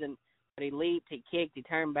sometimes, but he leaped, he kicked, he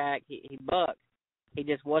turned back, he bucked. He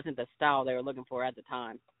just wasn't the style they were looking for at the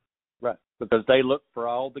time. Right, because they looked for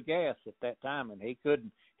all the gas at that time, and he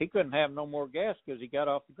couldn't have no more gas because he got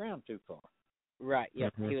off the ground too far. Right. Yeah.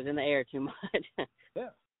 Mm-hmm. He was in the air too much. Yeah.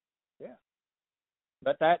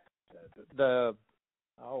 But the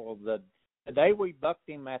day we bucked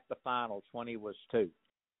him at the finals when he was 2.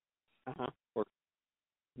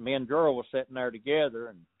 Me and Gerald was sitting there together,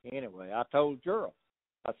 and anyway, I told Gerald,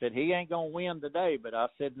 I said, he ain't gonna win today, but I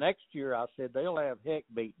said next year, I said they'll have heck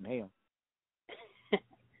beating him.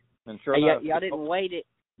 And sure enough, y'all didn't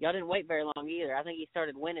wait very long either. I think he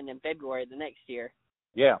started winning in February the next year.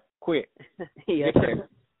 Yeah, quick. Yes, sir.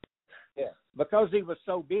 Yeah, because he was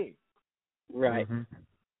so big. Right. Mm-hmm.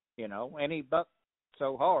 You know, and he bucked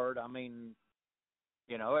so hard. I mean,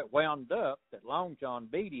 you know, it wound up that Long John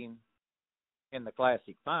beat him in the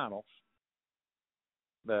Classic finals,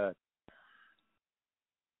 but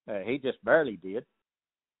he just barely did.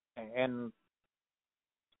 And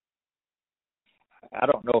I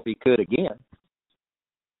don't know if he could again.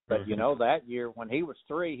 But, you know, that year when he was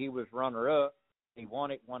 3, he was runner-up. He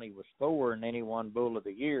won it when he was 4, and then he won Bull of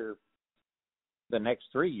the Year the next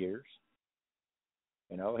 3 years.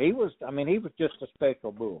 You know, he was just a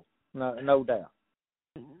special bull, no doubt.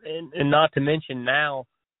 And not to mention now,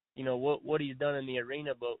 you know, what he's done in the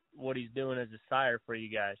arena, but what he's doing as a sire for you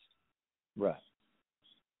guys. Right.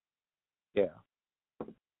 Yeah.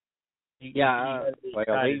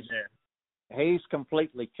 He's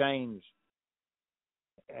completely changed.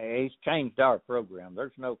 He's changed our program.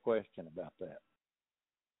 There's no question about that.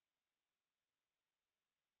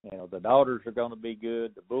 You know, the daughters are going to be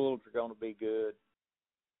good. The bulls are going to be good.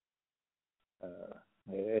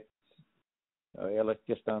 It's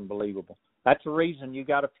just unbelievable. That's the reason you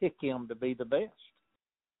got to pick him to be the best.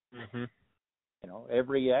 Mm-hmm. You know,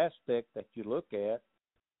 every aspect that you look at,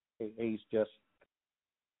 he's just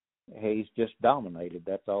dominated.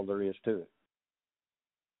 That's all there is to it.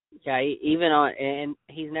 Yeah, and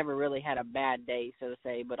he's never really had a bad day, so to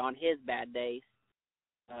say, but on his bad days,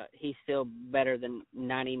 he's still better than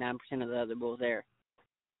 99% of the other bulls there.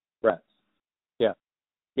 Right. Yeah.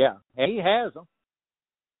 Yeah, and he has them.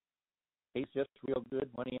 He's just real good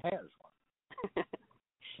when he has one.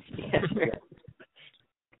 Yes, sir.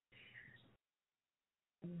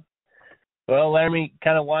 Well, Laramie,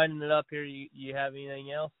 kind of winding it up here. You have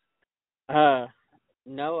anything else?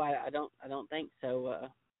 No, I don't think so.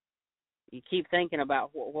 You keep thinking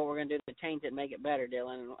about what we're gonna do to change it and make it better,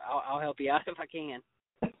 Dylan. And I'll help you out if I can.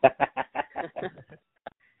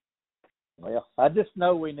 Well, I just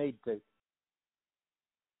know we need to.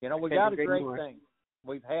 You know, we got a great thing.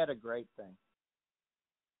 We've had a great thing.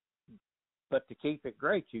 But to keep it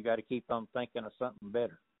great, you got to keep on thinking of something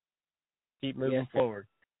better. Keep moving forward.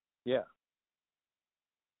 Yeah.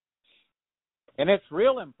 And it's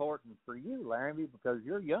real important for you, Laramie, because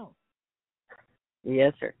you're young.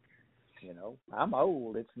 Yes, sir. You know, I'm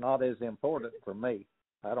old. It's not as important for me.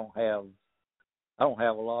 I don't have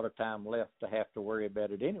a lot of time left to have to worry about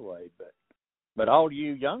it anyway. But all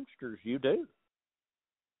you youngsters, you do.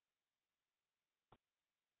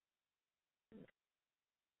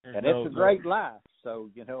 And it's a great life. So,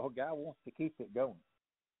 you know, a guy wants to keep it going.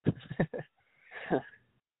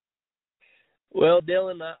 Well,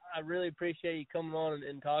 Dylan, I really appreciate you coming on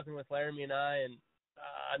and talking with Laramie and I. And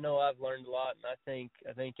I know I've learned a lot, and I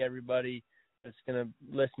think everybody that's going to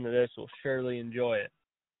listen to this will surely enjoy it.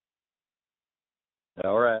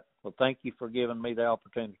 All right. Well, thank you for giving me the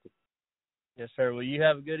opportunity. Yes, sir. Well, you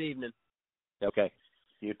have a good evening. Okay.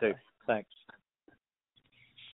 You too. Thanks.